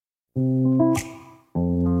Hey,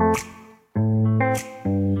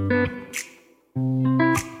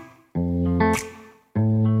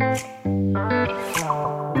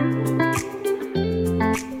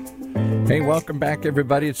 welcome back,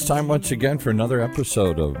 everybody. It's time once again for another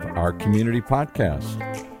episode of our community podcast.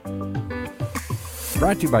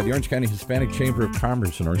 Brought to you by the Orange County Hispanic Chamber of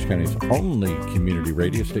Commerce and Orange County's only community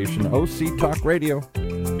radio station, OC Talk Radio.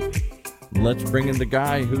 Let's bring in the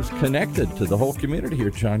guy who's connected to the whole community here,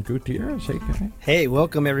 John Gutierrez. Hey, guy. Hey,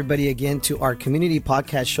 welcome everybody again to our community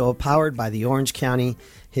podcast show powered by the Orange County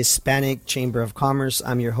Hispanic Chamber of Commerce.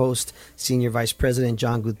 I'm your host, Senior Vice President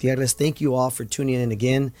John Gutierrez. Thank you all for tuning in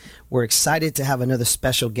again. We're excited to have another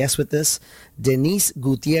special guest with us, Denise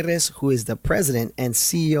Gutierrez, who is the President and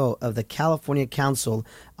CEO of the California Council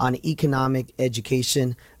on Economic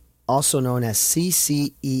Education, also known as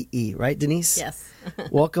CCEE. Right, Denise? Yes.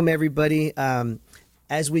 Welcome, everybody.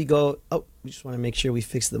 As we go, we just want to make sure we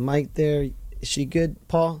fix the mic there. Is she good,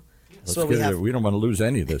 Paul? We don't want to lose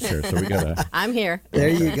any of this here, so we gotta. I'm here. There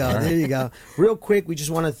you go. There you go. Real quick, we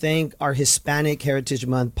just want to thank our Hispanic Heritage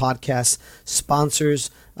Month podcast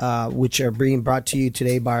sponsors, which are being brought to you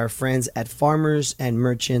today by our friends at Farmers and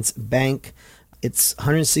Merchants Bank. It's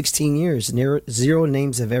 116 years. Zero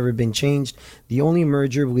names have ever been changed. The only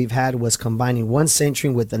merger we've had was combining one century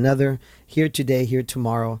with another. Here today, here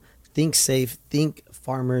tomorrow. Think safe. Think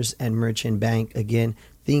Farmers and Merchant Bank. Again,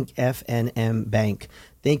 think FNM Bank.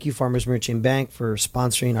 Thank you, Farmers Merchant Bank, for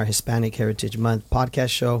sponsoring our Hispanic Heritage Month podcast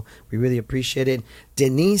show. We really appreciate it.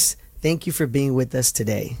 Denise, thank you for being with us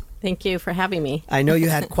today. Thank you for having me. I know you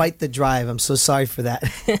had quite the drive. I'm so sorry for that.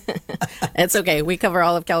 It's okay. We cover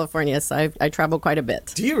all of California, so I travel quite a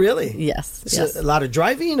bit. Do you really? Yes. So a lot of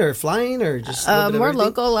driving or flying or just more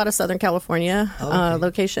local, a lot of Southern California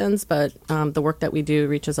locations, but the work that we do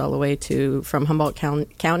reaches all the way from Humboldt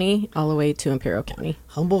County all the way to Imperial County.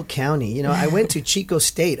 Humboldt County. You know, I went to Chico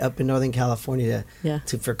State up in Northern California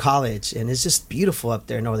for college, and it's just beautiful up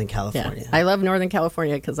there in Northern California. Yeah. I love Northern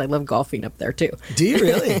California because I love golfing up there, too. Do you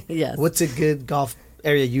really? Yes. What's a good golf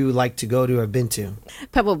area you like to go to or been to?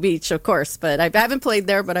 Pebble Beach, of course, but I haven't played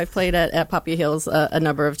there, but I've played at Poppy Hills a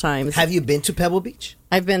number of times. Have you been to Pebble Beach?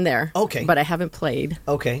 I've been there. Okay. But I haven't played.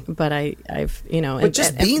 Okay. But I've. But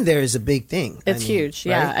just being there is a big thing. It's huge,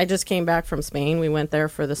 yeah. Right? I just came back from Spain. We went there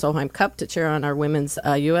for the Solheim Cup to cheer on our women's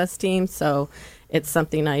U.S. team, so it's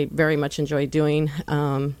something I very much enjoy doing.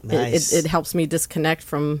 Nice. It helps me disconnect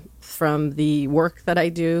from the work that I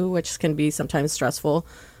do, which can be sometimes stressful.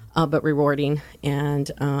 But rewarding.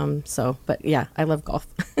 And but yeah, I love golf.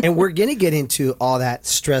 And we're going to get into all that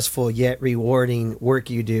stressful yet rewarding work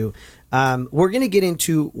you do. We're going to get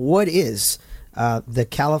into what is the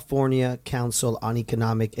California Council on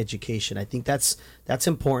Economic Education. I think that's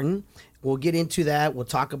important. We'll get into that. We'll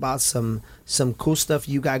talk about some cool stuff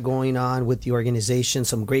you got going on with the organization,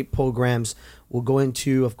 some great programs. We'll go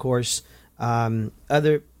into, of course,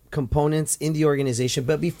 other components in the organization.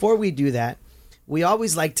 But before we do that, we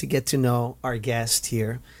always like to get to know our guest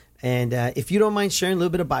here. And if you don't mind sharing a little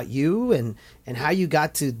bit about you and how you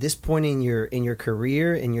got to this point in your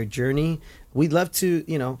career and your journey, we'd love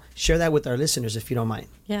to, share that with our listeners if you don't mind.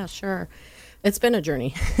 Yeah, sure. It's been a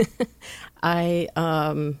journey. I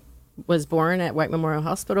was born at White Memorial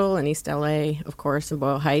Hospital in East LA, of course, in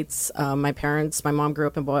Boyle Heights. My mom grew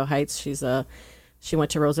up in Boyle Heights. She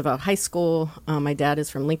went to Roosevelt High School. My dad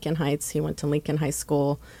is from Lincoln Heights. He went to Lincoln High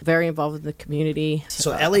School. Very involved in the community.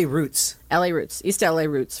 So LA roots. LA roots. East LA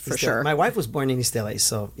roots, for sure. My wife was born in East LA,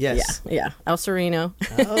 so yes. Yeah. El Sereno.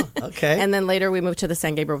 Oh, okay. And then later we moved to the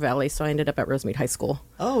San Gabriel Valley, so I ended up at Rosemead High School.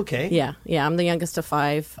 Oh, okay. Yeah. I'm the youngest of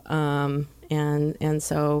 5, and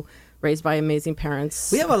so raised by amazing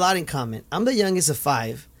parents. We have a lot in common. I'm the youngest of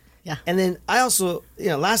 5. Yeah. And then I also,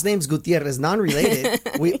 last name's Gutierrez, non-related.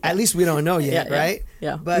 At least we don't know yet, right?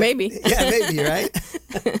 Yeah. But, maybe. Yeah, maybe, right?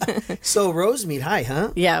 So Rosemead High,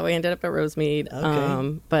 huh? Yeah, we ended up at Rosemead.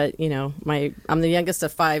 Okay. But, I'm the youngest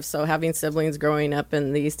of 5, so having siblings growing up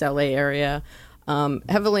in the East LA area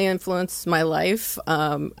heavily influenced my life.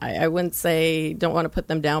 I wouldn't say don't want to put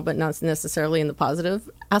them down, but not necessarily in the positive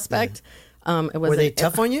aspect. Yeah. Were they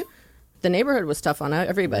tough on you? The neighborhood was tough on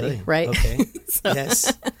everybody, really? Right? Okay.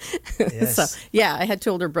 Yes. So, yeah, I had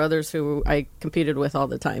 2 older brothers who I competed with all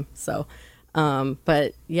the time. So,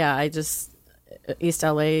 but yeah, East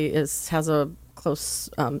LA has a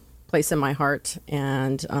close place in my heart,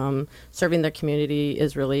 and serving the community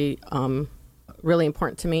is really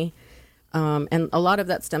important to me. And a lot of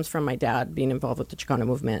that stems from my dad being involved with the Chicano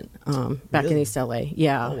movement back in East LA.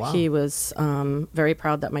 Yeah, oh, wow. He was very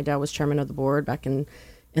proud that my dad was chairman of the board back in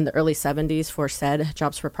the early 70s for SED,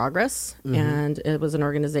 Jobs for Progress. Mm-hmm. And it was an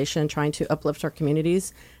organization trying to uplift our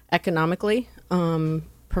communities economically,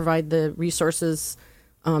 provide the resources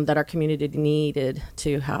that our community needed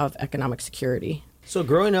to have economic security. So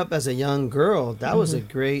growing up as a young girl, that was a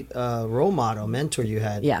great role model, mentor you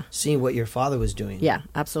had. Yeah. Seeing what your father was doing. Yeah,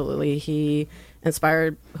 absolutely. He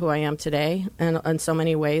inspired who I am today, and in so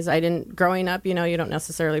many ways. Growing up, you don't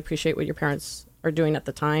necessarily appreciate what your parents are doing at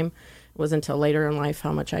the time. It wasn't until later in life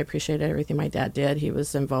how much I appreciated everything my dad did. He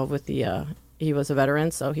was involved with he was a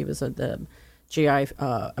veteran, so he was the GI,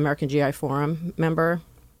 American GI Forum member.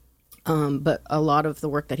 But a lot of the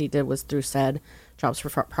work that he did was through SED, Jobs for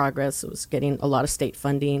Progress. It was getting a lot of state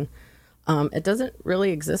funding. It doesn't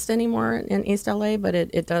really exist anymore in East LA, but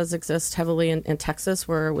it does exist heavily in Texas,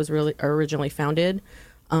 where it was really originally founded.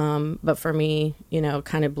 But for me,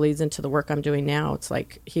 kind of bleeds into the work I'm doing now. It's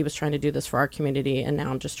like he was trying to do this for our community, and now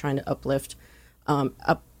I'm just trying to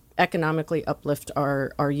economically uplift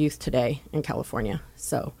our youth today in California.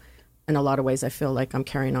 So in a lot of ways, I feel like I'm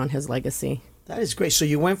carrying on his legacy. That is great. So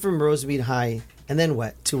you went from Rosemead High, and then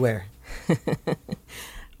what? To where?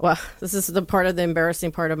 Well, this is the part of the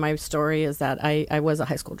embarrassing part of my story, is that I was a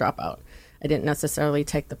high school dropout. I didn't necessarily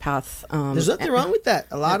take the path. There's nothing wrong with that.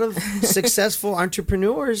 A lot of successful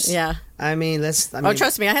entrepreneurs. Yeah.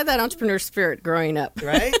 Trust me, I had that entrepreneur spirit growing up.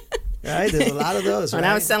 Right? Right? There's a lot of those, When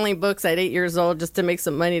I was selling books at 8 years old just to make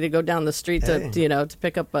some money to go down the street to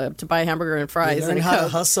pick up to buy a hamburger and fries. You learned and how Coke. to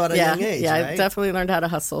hustle at a young age, Yeah, right? I definitely learned how to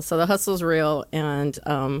hustle. So the hustle's real, and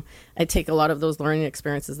I take a lot of those learning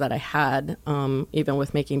experiences that I had, even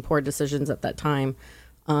with making poor decisions at that time,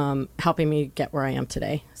 helping me get where I am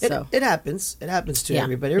today. So it happens. It happens to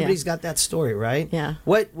everybody. Everybody's got that story, right? Yeah.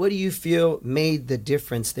 What do you feel made the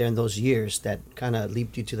difference there in those years that kind of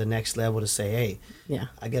leaped you to the next level to say, hey,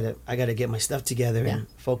 I gotta get my stuff together and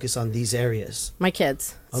focus on these areas? My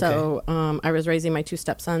kids. Okay. So I was raising my two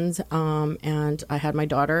stepsons, and I had my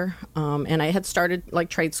daughter, and I had started like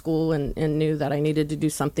trade school and knew that I needed to do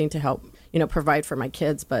something to help provide for my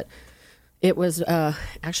kids, but it was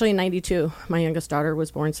actually in 92. My youngest daughter was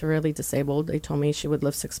born severely disabled. They told me she would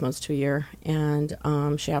live 6 months to a year, and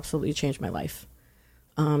she absolutely changed my life.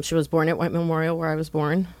 She was born at White Memorial, where I was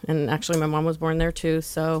born, and actually my mom was born there too.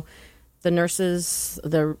 So the nurses,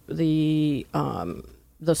 the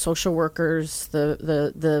social workers,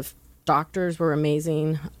 the doctors were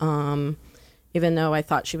amazing. Even though I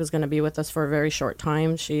thought she was going to be with us for a very short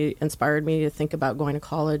time, she inspired me to think about going to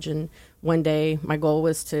college. And one day my goal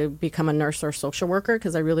was to become a nurse or social worker,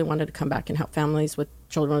 because I really wanted to come back and help families with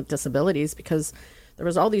children with disabilities, because there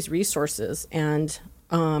was all these resources. And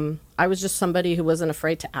I was just somebody who wasn't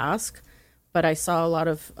afraid to ask. But I saw a lot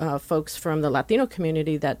of folks from the Latino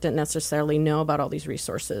community that didn't necessarily know about all these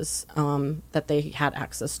resources that they had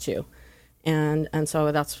access to. And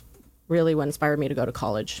so that's really what inspired me to go to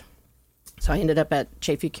college. So I ended up at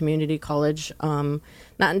Chaffee Community College, not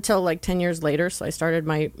until like 10 years later. So I started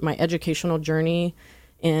my educational journey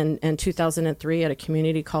in 2003 at a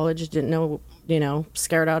community college. Didn't know,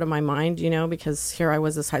 scared out of my mind, because here I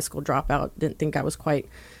was, this high school dropout. Didn't think I was quite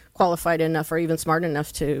qualified enough or even smart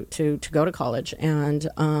enough to go to college. And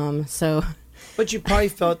so. But you probably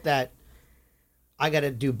felt that I got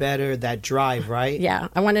to do better, that drive, right? Yeah.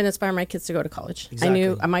 I wanted to inspire my kids to go to college. Exactly. I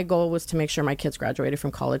knew my goal was to make sure my kids graduated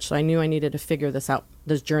from college. So I knew I needed to figure this out,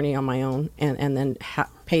 this journey on my own, and then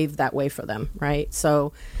pave that way for them, right?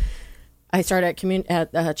 So I started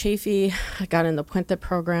at Chaffee. I got in the Puente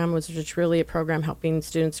program, which was really a program helping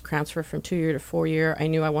students transfer from 2-year to 4-year. I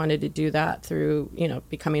knew I wanted to do that through,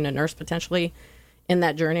 becoming a nurse potentially. In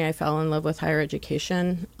that journey, I fell in love with higher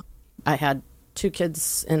education. I had 2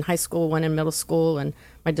 kids in high school, 1 in middle school, and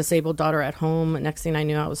my disabled daughter at home. And next thing I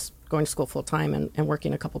knew, I was going to school full time and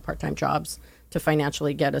working a couple part-time jobs to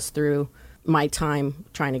financially get us through my time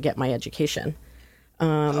trying to get my education.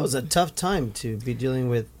 That was a tough time to be dealing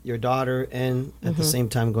with your daughter and at the same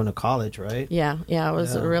time going to college, right? Yeah, it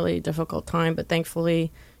was a really difficult time, but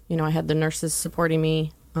thankfully, I had the nurses supporting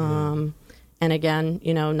me. And again,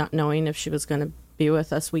 not knowing if she was going to be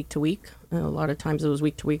with us week to week. A lot of times it was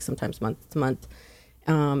week to week, sometimes month to month.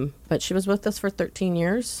 But she was with us for 13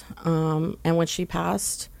 years. And when she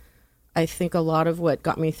passed, I think a lot of what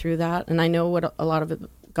got me through that, and I know what a lot of it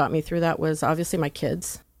got me through that, was obviously my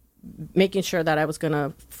kids. Making sure that I was going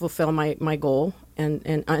to fulfill my goal and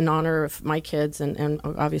in honor of my kids and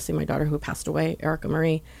obviously my daughter who passed away, Erica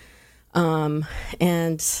Marie. And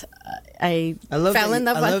I fell in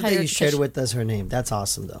love with higher education. I love that you shared with us her name. That's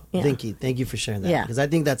awesome, though. Yeah. Thank you for sharing that. Yeah. Because I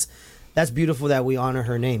think that's beautiful that we honor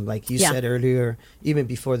her name. Like you said earlier, even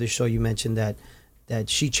before the show, you mentioned that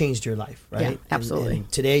she changed your life, right? Yeah, absolutely.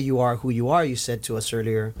 And today you are who you are, you said to us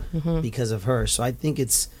earlier, because of her. So I think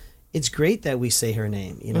it's it's great that we say her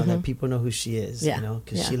name, you know, that people know who she is, you know,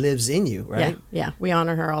 because she lives in you, right? Yeah. We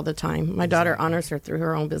honor her all the time. My daughter honors her through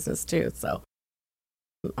her own business too. So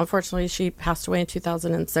unfortunately, she passed away in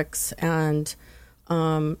 2006, and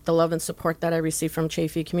the love and support that I received from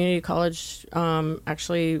Chaffee Community College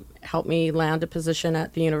actually helped me land a position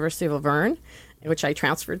at the University of Laverne, which I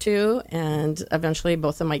transferred to, and eventually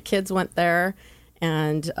both of my kids went there,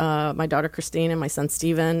 and my daughter Christine and my son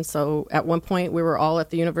Steven. So at one point, we were all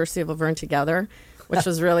at the University of Laverne together, which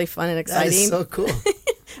was really fun and exciting. That is so cool.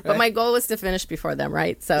 But my goal was to finish before them,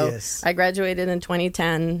 right? So I graduated in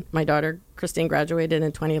 2010. My daughter Christine graduated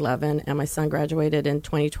in 2011, and my son graduated in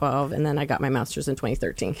 2012, and then I got my master's in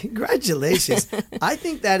 2013. Congratulations. I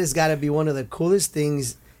think that has got to be one of the coolest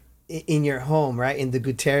things in your home, right? In the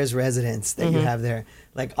Gutierrez residence that you have there.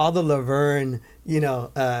 Like all the Laverne, you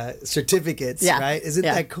know, certificates, right? Isn't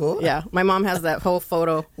that cool? Yeah. My mom has that whole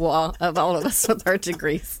photo wall of all of us with our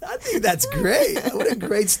degrees. I think that's great. What a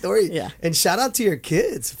great story. Yeah. And shout out to your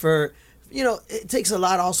kids for, you know, it takes a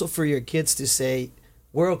lot also for your kids to say,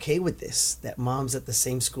 we're okay with this, that mom's at the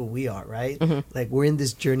same school we are, right? Like we're in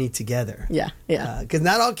this journey together. Yeah. Because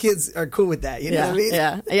not all kids are cool with that, you know what I mean?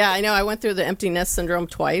 Yeah, I know. I went through the empty nest syndrome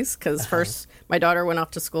twice because first my daughter went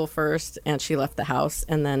off to school first and she left the house.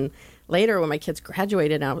 And then later when my kids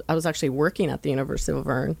graduated, I was actually working at the University of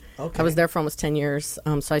Laverne. I was there for almost 10 years.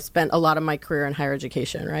 So I spent a lot of my career in higher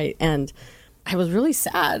education, right? And I was really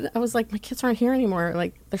sad. I was like, my kids aren't here anymore.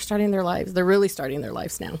 Like, they're starting their lives. They're really starting their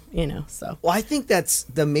lives now, you know, so. Well, I think that's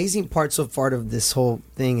the amazing part so far of this whole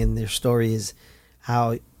thing and their story is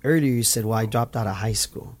how earlier you said, well, I dropped out of high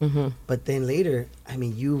school. But then later, I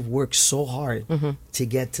mean, you've worked so hard to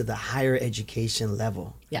get to the higher education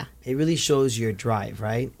level. Yeah. It really shows your drive,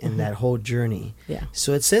 right? And that whole journey. Yeah.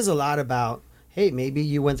 So it says a lot about, hey, maybe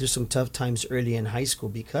you went through some tough times early in high school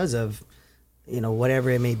because of, you know,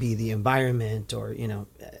 whatever it may be, the environment or, you know,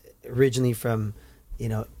 originally from, you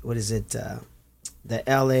know, what is it, the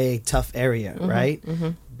LA tough area, right?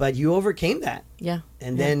 But you overcame that. Yeah.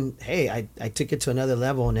 And then, hey, I took it to another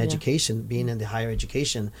level in education, being in the higher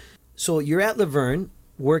education. So you're at Laverne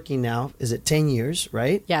working now, is it 10 years,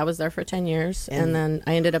 right? Yeah, I was there for 10 years. And then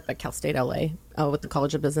I ended up at Cal State LA with the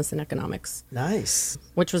College of Business and Economics. Nice.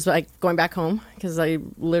 Which was like going back home because I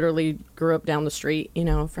literally grew up down the street, you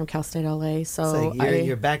know, from Cal State LA. So like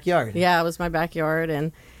your backyard. Yeah, it was my backyard.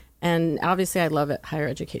 And obviously I love it, higher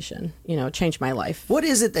education, you know, it changed my life. What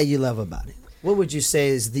is it that you love about it? What would you say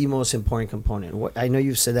is the most important component? I know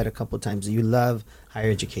you've said that a couple of times, that you love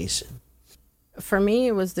higher education. For me,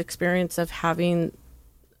 it was the experience of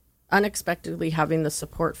unexpectedly having the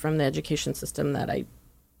support from the education system that I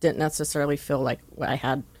didn't necessarily feel like what I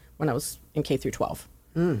had when I was in K through 12.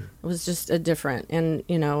 It was just a different, and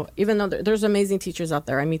you know, even though there's amazing teachers out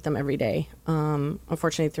there, I meet them every day.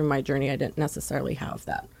 Unfortunately, through my journey, I didn't necessarily have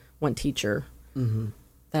that one teacher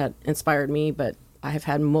that inspired me, but I have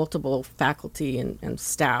had multiple faculty and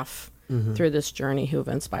staff through this journey who have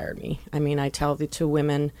inspired me. I mean, I tell the two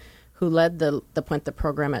women who led the Puente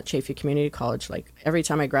program at Chaffee Community College, like every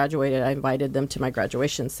time I graduated, I invited them to my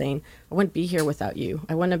graduation saying, I wouldn't be here without you.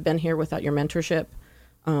 I wouldn't have been here without your mentorship,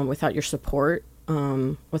 without your support,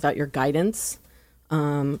 without your guidance.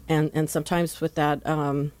 And sometimes with that,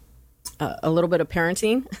 a little bit of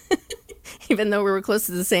parenting, even though we were close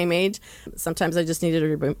to the same age, sometimes I just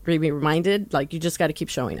needed to be reminded, like, you just got to keep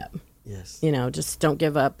showing up. Yes. You know, just don't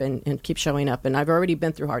give up and keep showing up. And I've already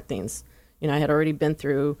been through hard things. You know, I had already been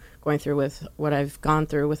going through with what I've gone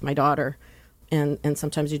through with my daughter. And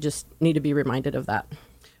sometimes you just need to be reminded of that.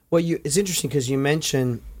 Well, it's interesting because you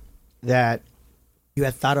mentioned that you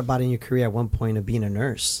had thought about in your career at one point of being a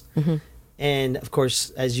nurse. And of course,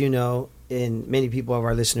 as you know, and many people of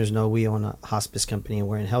our listeners know, we own a hospice company and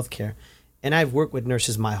we're in healthcare. And I've worked with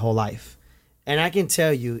nurses my whole life. And I can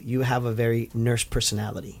tell you, you have a very nurse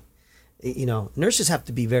personality. You know, nurses have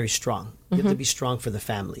to be very strong. You have to be strong for the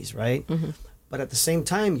families, right? But at the same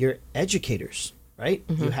time, you're educators, right?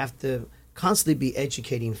 You have to constantly be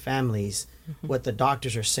educating families what the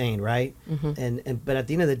doctors are saying, right? But at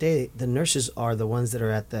the end of the day, the nurses are the ones that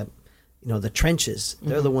are at the, you know, the trenches.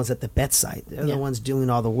 They're the ones at the bedside. They're the ones doing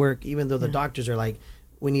all the work, even though the doctors are like,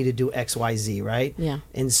 we need to do X, Y, Z, right?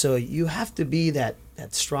 And so you have to be that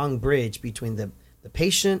strong bridge between the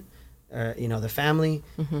patient, you know, the family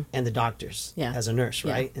and the doctors as a nurse,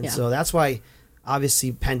 right? And so that's why,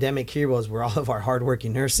 obviously, pandemic heroes were all of our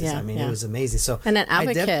hardworking nurses. I mean, it was amazing. So and an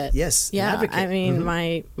advocate. Yes. Yeah. An advocate. I mean,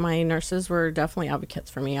 my nurses were definitely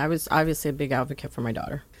advocates for me. I was obviously a big advocate for my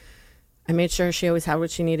daughter. I made sure she always had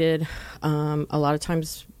what she needed. A lot of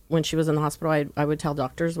times when she was in the hospital, I would tell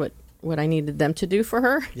doctors what what I needed them to do for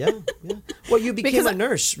her. Yeah. Well, you became a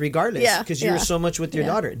nurse regardless, because you were so much with your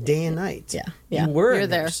daughter, day and night. Yeah. You were a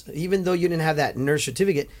nurse. There. Even though you didn't have that nurse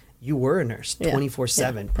certificate, you were a nurse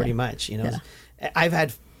 24/7, pretty much. You know, I've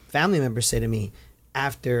had family members say to me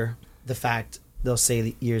after the fact, they'll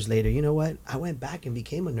say years later, you know what? I went back and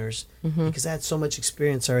became a nurse because I had so much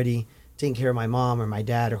experience already taking care of my mom or my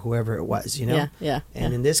dad or whoever it was, you know?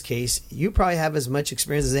 And in this case, you probably have as much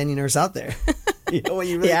experience as any nurse out there. You know, when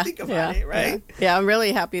you really think about it, right? Yeah, I'm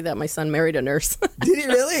really happy that my son married a nurse. Did he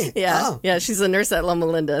really? Yeah, she's a nurse at Loma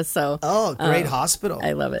Linda. So, great hospital.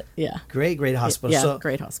 I love it. Yeah, great hospital. Yeah,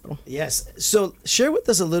 great hospital. Yes. So, share with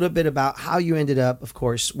us a little bit about how you ended up, of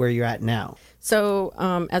course, where you're at now. So,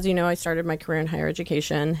 as you know, I started my career in higher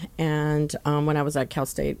education, and when I was at Cal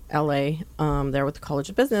State LA, there with the College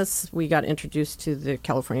of Business, we got introduced to the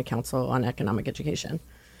California Council on Economic Education.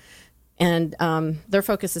 And their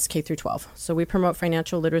focus is K through 12. So we promote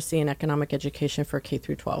financial literacy and economic education for K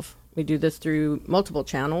through 12. We do this through multiple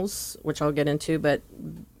channels, which I'll get into, but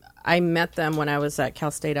I met them when I was at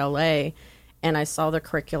Cal State LA, and I saw the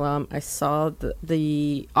curriculum. I saw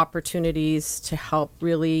the opportunities to help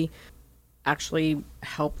really actually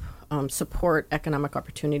help support economic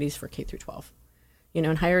opportunities for K through 12. You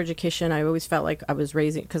know, in higher education, I always felt like I was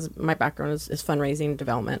raising, because my background is fundraising and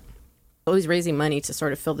development, always raising money to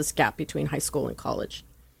sort of fill this gap between high school and college.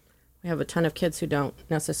 We have a ton of kids who don't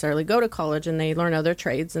necessarily go to college, and they learn other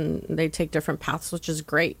trades and they take different paths, which is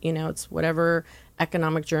great. You know, it's whatever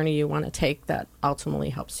economic journey you want to take that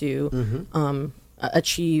ultimately helps you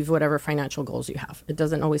achieve whatever financial goals you have. It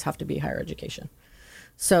doesn't always have to be higher education.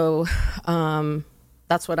 So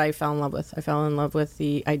that's what I fell in love with. I fell in love with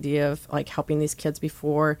the idea of like helping these kids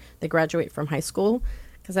before they graduate from high school.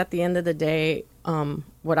 Because at the end of the day,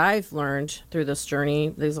 what I've learned through this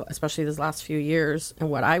journey, especially these last few years,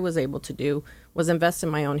 and what I was able to do was invest in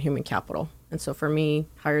my own human capital. And so for me,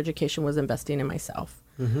 higher education was investing in myself.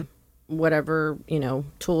 Whatever, you know,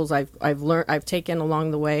 tools I've learned, I've taken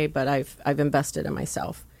along the way, but I've invested in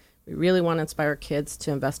myself. We really want to inspire kids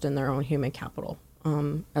to invest in their own human capital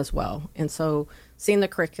as well. And so seeing the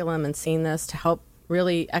curriculum and seeing this to help,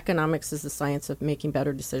 really, economics is the science of making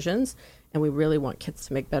better decisions. And we really want kids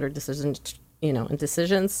to make better decisions, you know,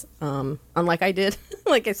 unlike I did,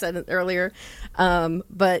 like I said earlier.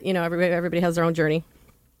 But, you know, everybody has their own journey.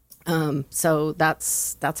 So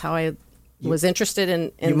that's how I was interested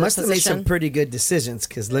in you must have made some pretty good decisions,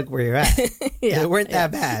 because look where you're at. They weren't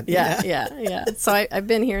that bad. Yeah. So I've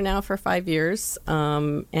been here now for 5 years.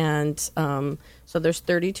 So there's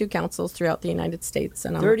 32 councils throughout the United States.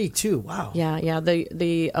 And 32, wow. Yeah.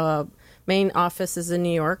 The main office is in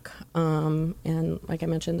New York, and like I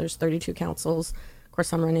mentioned, there's 32 councils. Of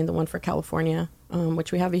course, I'm running the one for California,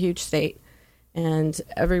 which we have a huge state, and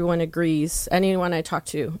everyone agrees. Anyone I talk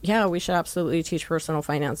to, we should absolutely teach personal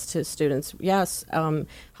finance to students. Yes,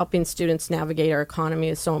 helping students navigate our economy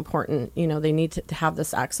is so important. You know, they need to have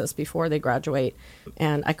this access before they graduate,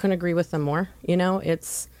 and I couldn't agree with them more. You know,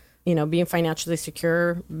 it's, you know, being financially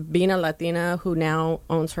secure, being a Latina who now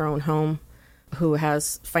owns her own home, who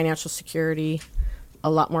has financial security, a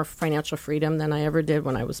lot more financial freedom than I ever did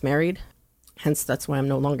when I was married. Hence, that's why I'm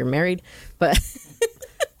no longer married. But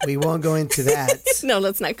we won't go into that. No,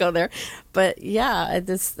 let's not go there. But yeah,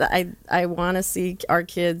 I want to see our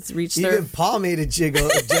kids reach their... Even Paul made a jiggle.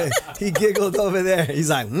 He giggled over there. He's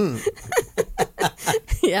like,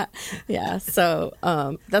 Yeah. So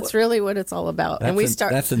that's really what it's all about.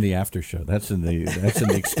 That's in the after show. That's in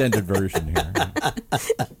the extended version here.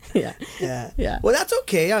 Yeah. Well, that's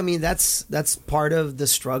okay. I mean, that's part of the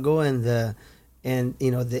struggle and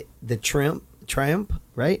you know the triumph,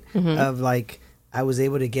 right? Of like, I was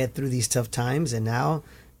able to get through these tough times, and now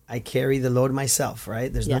I carry the load myself,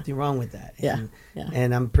 right? There's nothing wrong with that.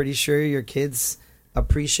 And I'm pretty sure your kids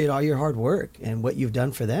appreciate all your hard work and what you've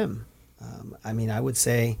done for them. I mean, I would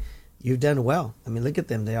say you've done well. I mean, look at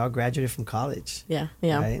them. They all graduated from college. Yeah.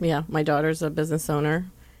 Right? My daughter's a business owner.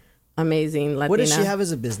 Amazing Latina. What does she have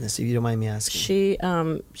as a business, if you don't mind me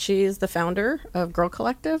asking? She is the founder of Girl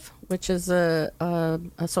Collective, which is a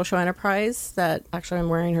social enterprise that actually I'm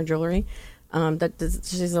wearing her jewelry.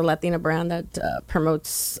 She's a Latina brand that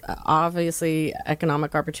promotes obviously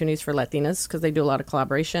economic opportunities for Latinas, because they do a lot of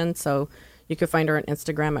collaboration. So you can find her on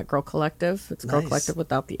Instagram at Girl Collective. It's Girl Collective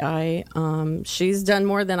without the I. She's done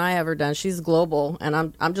more than I ever done. She's global, and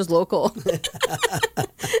I'm just local.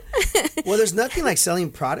 Well, there's nothing like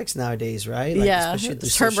selling products nowadays, right? Like,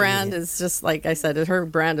 her brand is just, like I said, her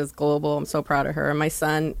brand is global. I'm so proud of her. And my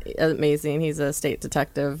son, amazing. He's a state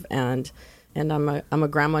detective, and I'm a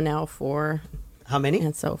grandma now for How many?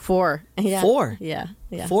 And so 4. Yeah. 4? Yeah.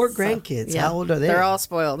 4 grandkids. How old are they? They're all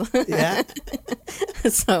spoiled. Yeah.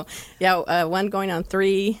 So, one going on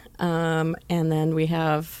 3. And then we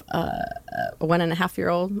have a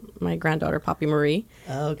 1.5-year-old, my granddaughter, Poppy Marie.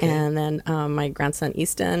 Okay. And then my grandson,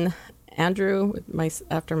 Easton, Andrew,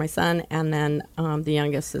 after my son. And then the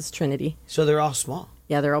youngest is Trinity. So they're all small.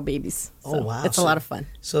 Yeah, they're all babies. So Oh, wow. It's a lot of fun.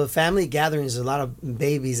 So family gatherings, a lot of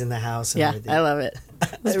babies in the house. And Yeah, everything. I love it.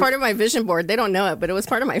 It's part of my vision board. They don't know it, but it was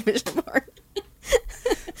part of my vision board.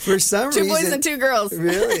 For some reason. 2 boys and 2 girls.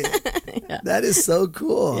 Really? Yeah. That is so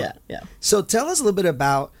cool. Yeah. So tell us a little bit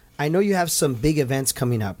about, I know you have some big events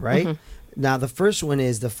coming up, right? Mm-hmm. Now, the first one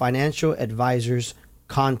is the Financial Advisors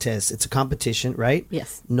Contest. It's a competition, right?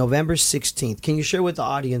 Yes. November 16th. Can you share with the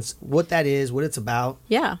audience what that is, what it's about?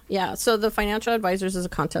 Yeah. So the Financial Advisors is a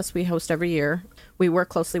contest we host every year. We work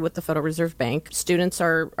closely with the Federal Reserve Bank. Students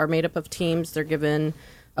are made up of teams. They're given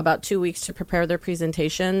about 2 weeks to prepare their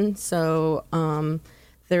presentation. So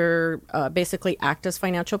they're basically act as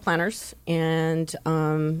financial planners, and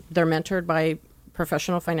they're mentored by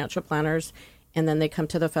professional financial planners. And then they come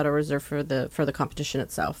to the Federal Reserve for the competition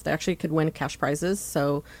itself. They actually could win cash prizes.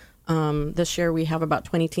 So this year we have about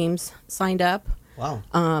 20 teams signed up.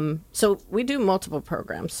 Wow. So we do multiple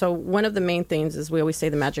programs. So one of the main things is we always say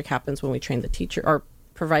the magic happens when we train the teacher or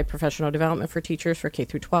provide professional development for teachers for K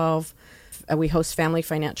through 12. We host family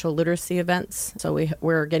financial literacy events. So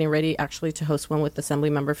we're getting ready actually to host one with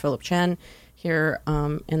Assemblymember Philip Chen here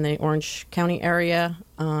in the Orange County area.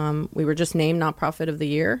 We were just named Nonprofit of the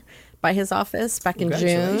Year by his office back in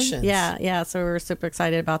June. Yeah. So we're super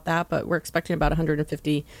excited about that. But we're expecting about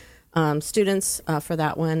 150 students for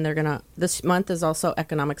that one. This month is also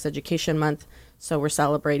Economics Education Month, so we're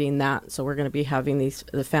celebrating that. So we're going to be having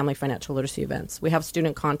the family financial literacy events. We have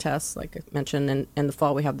student contests, like I mentioned. In the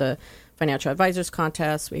fall, we have the Financial Advisors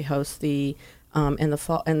Contest. We host in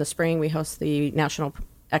the spring, we host the National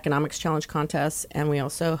Economics Challenge Contest, and we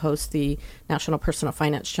also host the National Personal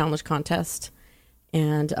Finance Challenge Contest.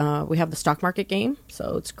 And we have the stock market game,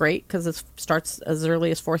 so it's great because it starts as early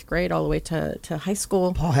as 4th grade all the way to high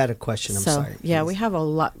school. Paul had a question. I'm sorry. Yeah, we have a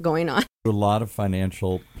lot going on. A lot of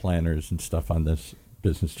financial planners and stuff on this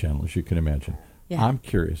business channel, as you can imagine. Yeah. I'm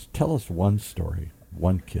curious. Tell us one story,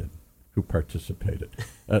 one kid who participated,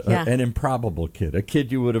 an improbable kid, a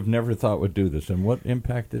kid you would have never thought would do this, and what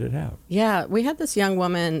impact did it have? Yeah, we had this young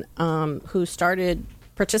woman who started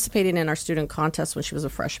participating in our student contest when she was a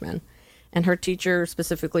freshman. And her teacher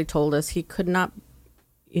specifically told us he could not,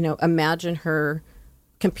 imagine her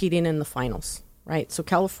competing in the finals, right? So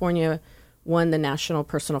California won the National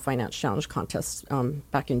Personal Finance Challenge Contest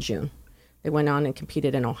back in June. They went on and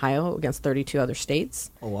competed in Ohio against 32 other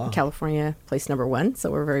states. Oh, wow. California placed number 1, so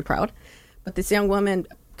we're very proud. But this young woman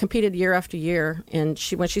competed year after year, and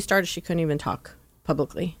when she started, she couldn't even talk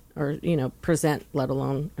publicly or, present, let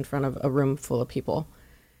alone in front of a room full of people.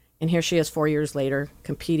 And here she is 4 years later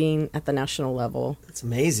competing at the national level. That's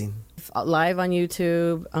amazing. Live on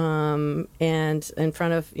YouTube and in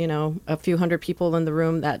front of, a few hundred people in the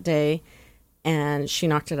room that day. And she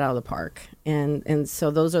knocked it out of the park. And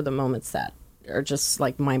so those are the moments that are just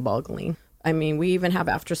like mind-boggling. I mean, we even have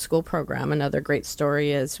after-school program. Another great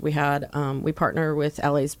story is we partner with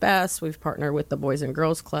LA's Best. We've partnered with the Boys and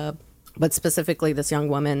Girls Club. But specifically, this young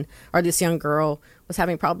woman or this young girl was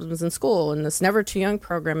having problems in school. And this Never Too Young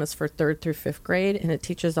program is for 3rd through 5th grade, and it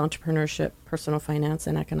teaches entrepreneurship, personal finance,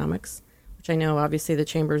 and economics, which I know obviously the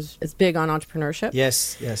Chambers is big on entrepreneurship.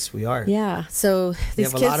 Yes, we are. Yeah. So we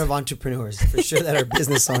have a lot of entrepreneurs for sure that are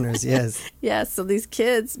business owners. Yes. Yeah. So these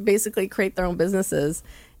kids basically create their own businesses.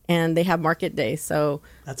 And they have market day. So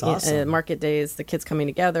that's awesome. Market day is the kids coming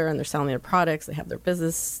together and they're selling their products. They have their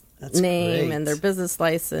business name and their business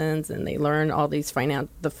license, and they learn all these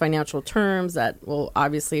the financial terms that will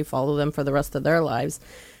obviously follow them for the rest of their lives.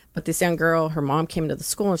 But this young girl, her mom came to the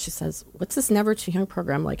school and she says, "What's this Never Too Young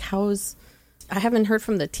program? Like, I haven't heard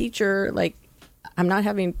from the teacher. Like, I'm not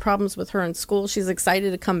having problems with her in school. She's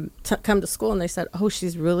excited to come to school." And they said, "Oh,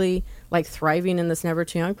 she's really like thriving in this Never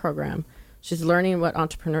Too Young program. She's learning what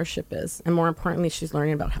entrepreneurship is. And more importantly, she's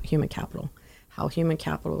learning about human capital, how human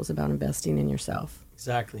capital is about investing in yourself."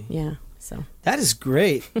 Exactly. Yeah. So that is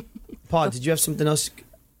great. Paul, did you have something else?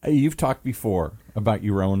 You've talked before about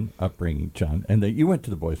your own upbringing, John, and that you went to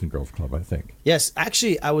the Boys and Girls Club, I think. Yes.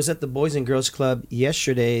 Actually, I was at the Boys and Girls Club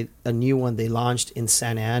yesterday, a new one they launched in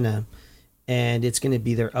Santa Ana, and it's going to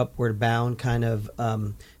be their Upward Bound kind of,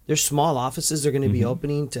 their small offices they're going to be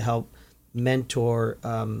opening to help mentor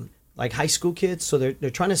like high school kids. So they're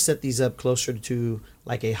trying to set these up closer to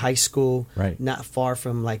like a high school, right? Not far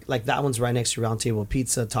from like that one's right next to Round Table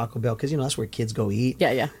Pizza, Taco Bell, because that's where kids go eat.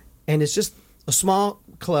 Yeah. And it's just a small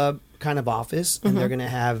club kind of office, and they're going to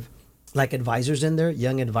have like advisors in there,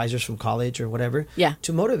 young advisors from college or whatever,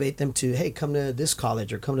 to motivate them to, hey, come to this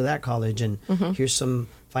college or come to that college, and here's some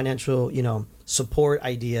financial, support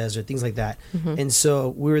ideas or things like that. And so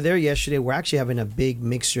we were there yesterday. We're actually having a big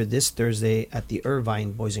mixture this Thursday at the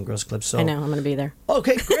Irvine Boys and Girls Club. So I know I'm going to be there.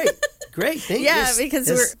 Okay, great. Great, thank you. Yeah,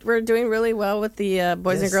 because we're doing really well with the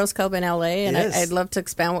Boys and Girls Club in LA, and I'd love to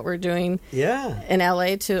expand what we're doing in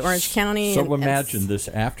LA to Orange County. So imagine this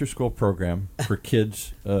after-school program for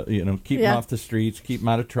kids, keep them off the streets, keep them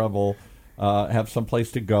out of trouble, have some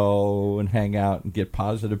place to go and hang out and get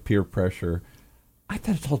positive peer pressure. I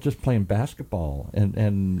thought it's all just playing basketball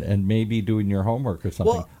and maybe doing your homework or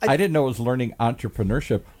something. Well, I didn't know it was learning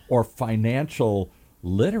entrepreneurship or financial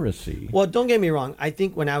literacy. Well, don't get me wrong. I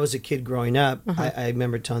think when I was a kid growing up, I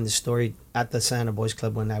remember telling this story at the Santa Boys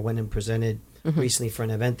Club when I went and presented recently for an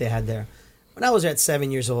event they had there. When I was at 7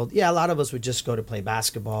 years old, a lot of us would just go to play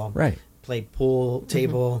basketball, play pool,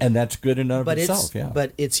 table. And that's good enough itself,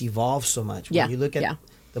 But it's evolved so much. When you look at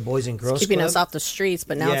the Boys and Girls Club. Keeping us off the streets,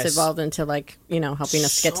 but now it's evolved into helping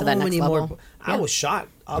us get to that next level. I was shocked.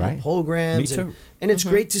 All the programs. Me too. And it's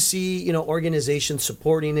great to see, organizations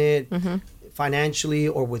supporting it. Financially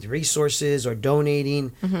or with resources or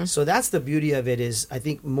donating. So that's the beauty of it, is I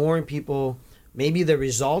think more people, maybe the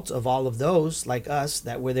result of all of those, like us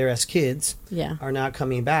that were there as kids, are now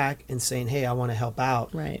coming back and saying, hey, I want to help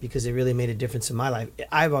out because it really made a difference in my life.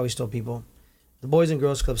 I've always told people, the Boys and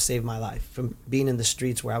Girls Club saved my life from being in the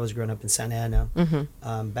streets where I was growing up in Santa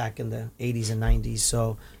Ana back in the 80s and 90s.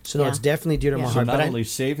 So no, it's definitely dear to my heart. So not only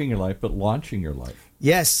saving your life, but launching your life.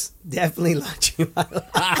 Yes, definitely launching my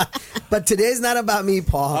life. But today's not about me,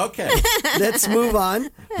 Paul. Okay. Let's move on,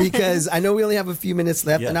 because I know we only have a few minutes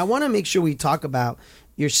left, and I want to make sure we talk about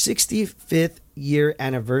your 65th year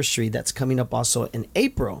anniversary that's coming up also in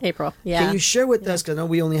April. Can you share with us, because I know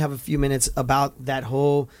we only have a few minutes, about that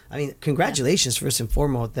whole, congratulations first and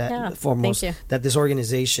foremost, that this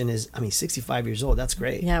organization is, 65 years old. That's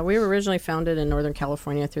great. Yeah, we were originally founded in Northern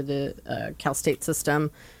California through the Cal State system.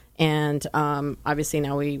 And obviously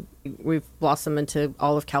now we've blossomed into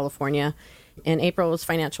all of California. And April was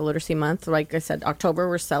Financial Literacy Month. Like I said, October,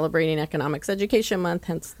 we're celebrating Economics Education Month,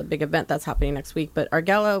 hence the big event that's happening next week. But our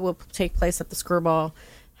gala will take place at the Skirball,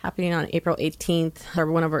 happening on April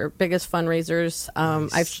 18th, one of our biggest fundraisers.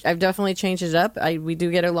 Nice. I've definitely changed it up. We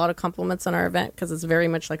do get a lot of compliments on our event because it's very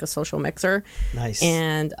much like a social mixer. Nice.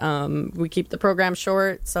 And we keep the program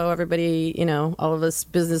short, so everybody, all of us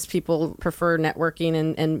business people prefer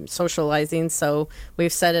networking and socializing. So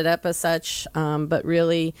we've set it up as such, but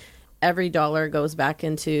really every dollar goes back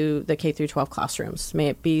into the K through 12 classrooms. May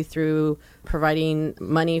it be through providing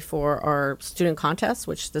money for our student contests,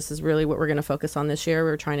 which this is really what we're going to focus on this year.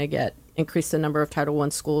 We're trying to increase the number of Title I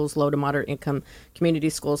schools, low to moderate income community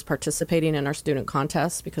schools participating in our student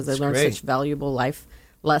contests, because they learn such valuable life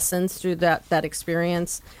lessons through that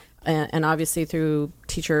experience. And obviously through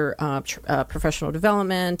teacher professional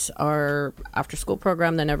development, our after school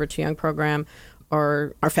program, the Never Too Young program,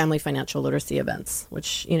 or our family financial literacy events,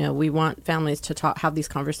 which, we want families to have these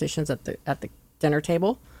conversations at the dinner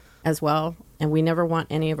table as well. And we never want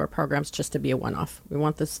any of our programs just to be a one-off. We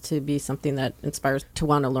want this to be something that inspires to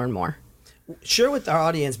want to learn more. Share with our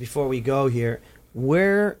audience before we go here,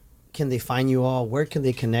 where can they find you all? Where can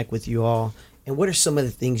they connect with you all? And what are some of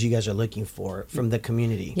the things you guys are looking for from the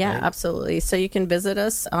community? Yeah, absolutely. So you can visit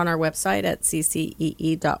us on our website at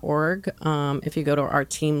CCEE.org. If you go to our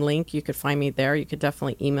team link, you could find me there. You could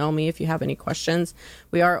definitely email me if you have any questions.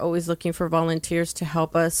 We are always looking for volunteers to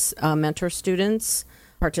help us mentor students,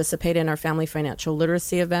 participate in our family financial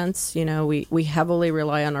literacy events. We heavily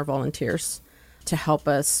rely on our volunteers to help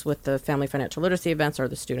us with the family financial literacy events or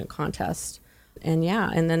the student contest. And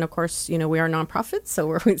then of course, we are nonprofits, so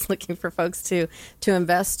we're always looking for folks to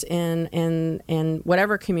invest in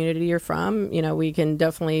whatever community you're from. We can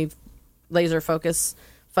definitely laser focus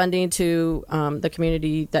funding to the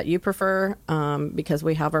community that you prefer, because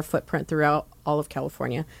we have our footprint throughout all of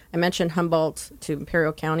California. I mentioned Humboldt to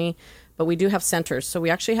Imperial County, but we do have centers. So we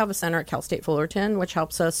actually have a center at Cal State Fullerton, which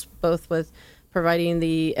helps us both with providing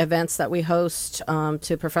the events that we host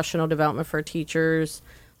to professional development for teachers.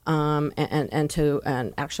 And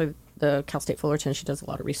actually the Cal State Fullerton, she does a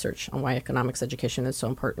lot of research on why economics education is so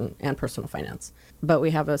important, and personal finance. But we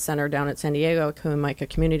have a center down at San Diego, Micah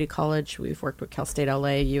Community College. We've worked with Cal State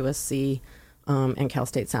LA, USC, and Cal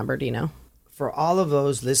State San Bernardino. For all of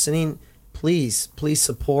those listening, please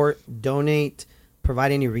support, donate,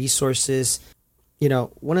 provide any resources.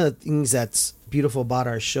 One of the things that's beautiful about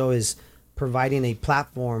our show is providing a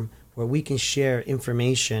platform where we can share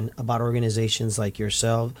information about organizations like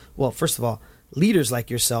yourself. Well, first of all, leaders like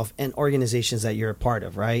yourself and organizations that you're a part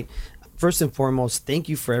of, right? First and foremost, thank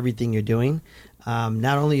you for everything you're doing.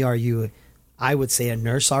 Not only are you, I would say, a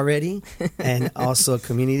nurse already, and also a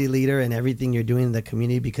community leader and everything you're doing in the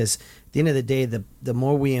community, because at the end of the day, the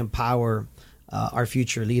more we empower our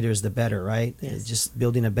future leaders, the better, right? Yes. Just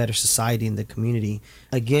building a better society in the community.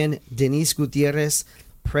 Again, Denise Gutierrez,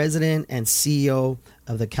 President and CEO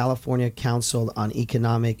of the California Council on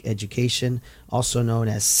Economic Education, also known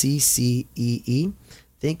as CCEE.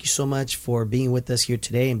 Thank you so much for being with us here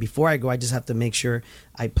today. And before I go, I just have to make sure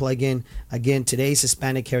I plug in. Again, today's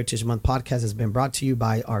Hispanic Heritage Month podcast has been brought to you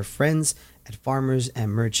by our friends at Farmers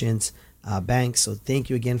and Merchants Bank. So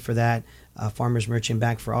thank you again for that. Farmers Merchant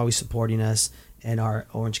Bank for always supporting us, and our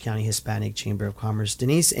Orange County Hispanic Chamber of Commerce.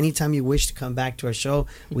 Denise, anytime you wish to come back to our show,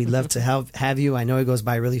 we'd love to have you. I know it goes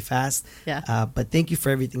by really fast. Yeah. But thank you for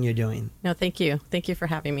everything you're doing. No, thank you. Thank you for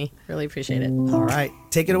having me. Really appreciate it. All right.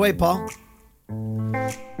 Take it away, Paul.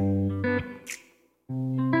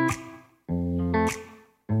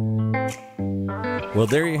 Well,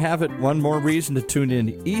 there you have it. One more reason to tune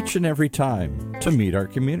in each and every time to meet our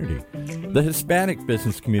community, the Hispanic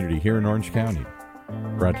business community here in Orange County.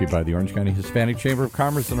 Brought to you by the Orange County Hispanic Chamber of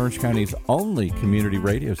Commerce and Orange County's only community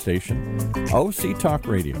radio station, OC Talk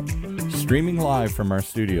Radio. Streaming live from our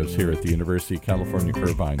studios here at the University of California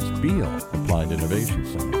Irvine's Beale Applied Innovation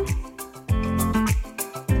Center.